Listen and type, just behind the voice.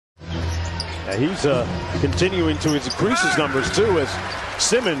He's continuing to increase his numbers too as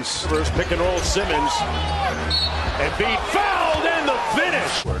Simmons first pick and roll Simmons. Embiid fouled and the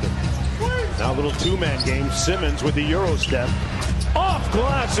finish. Now a little two-man game. Simmons with the Euro step. Off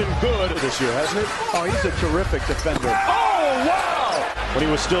glass and good this year, hasn't it? Oh, he's a terrific defender. Oh, wow! When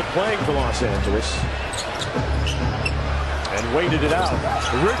he was still playing for Los Angeles. And waited it out.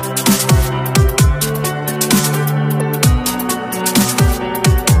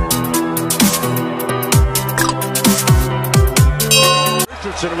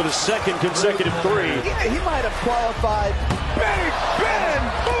 Richardson with a second consecutive three. Yeah, he might have qualified. Big Ben!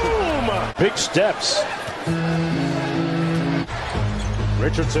 Boom! Big steps.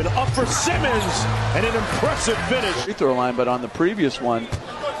 Richardson up for Simmons, and an impressive finish. Free throw line, but on the previous one,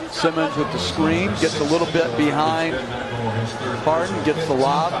 Simmons with the screen, gets a little bit behind Harden, gets the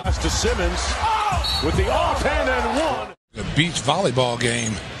lob. Pass to Simmons with the offhand and one. The beach volleyball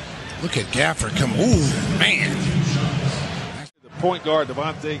game. Look at Gafford come. Ooh, man. The point guard,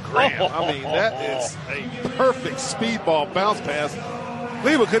 Devontae Graham. I mean, that is a perfect speedball bounce pass.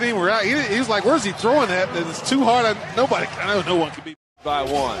 Leva couldn't even react. He was like, where's he throwing that? It's too hard. I know no one can be by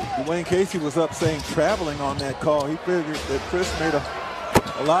one. Dwayne Casey was up saying traveling on that call. He figured that Chris made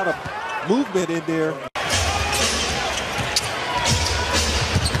a lot of movement in there.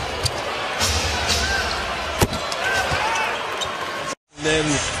 And then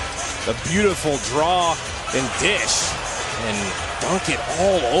the beautiful draw and dish and dunk it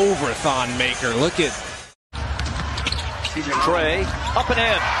all over Thon Maker. Look at Trey up and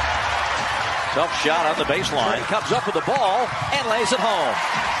in. Tough shot on the baseline. Comes up with the ball and lays it home.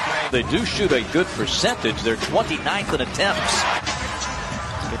 They do shoot a good percentage. They're 29th in attempts.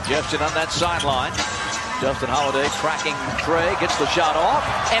 Congestion on that sideline. Justin Holiday tracking Trey. Gets the shot off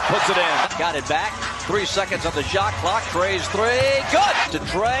and puts it in. Got it back. 3 seconds on the shot clock. Trey's three. Good. To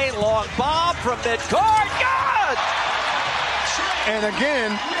Trey. Long bomb from midcourt. Good. and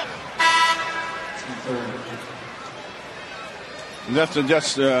again.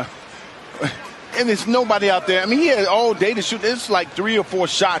 And there's nobody out there. I mean, he had all day to shoot. It's like 3 or 4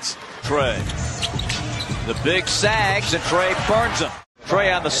 shots. Trey. The big sags, and Trey burns him.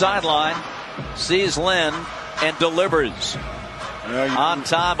 Trey on the sideline, sees Lynn, and delivers. On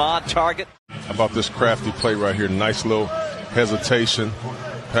time, on target. How about this crafty play right here? Nice little hesitation,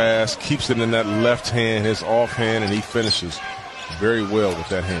 pass, keeps it in that left hand, his offhand, and he finishes very well with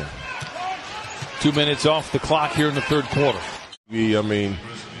that hand. 2 minutes off the clock here in the third quarter. I mean,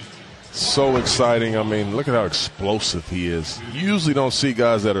 so exciting. I mean, look at how explosive he is. You usually don't see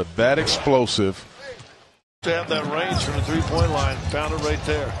guys that are that explosive. To have that range from the three-point line. Found it right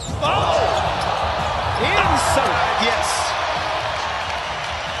there. Oh! Inside, yes.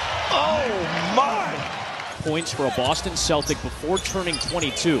 Oh, my. Points for a Boston Celtic before turning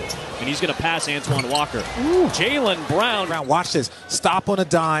 22. And he's going to pass Antoine Walker. Jaylen Brown. Watch this. Stop on a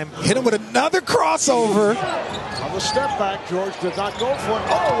dime. Hit him with another crossover. On the step back, George did not go for it.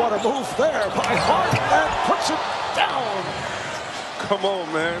 Oh, what a move there by Harden. And puts it down. Come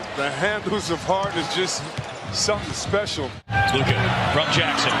on, man. The handles of Harden is just something special. Luka from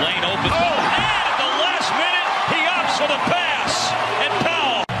Jackson. Lane open. Oh, and at the last minute, he opts for the pass. And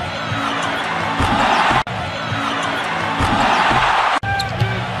Powell.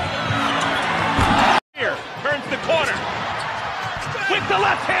 Here, turns the corner. With the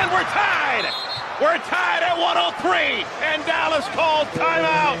left hand, we're tied. We're tied at 103. And Dallas called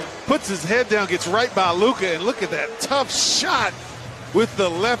timeout. Puts his head down, gets right by Luka, and look at that tough shot with the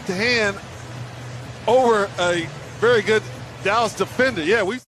left hand over a very good Dallas defender. Yeah, we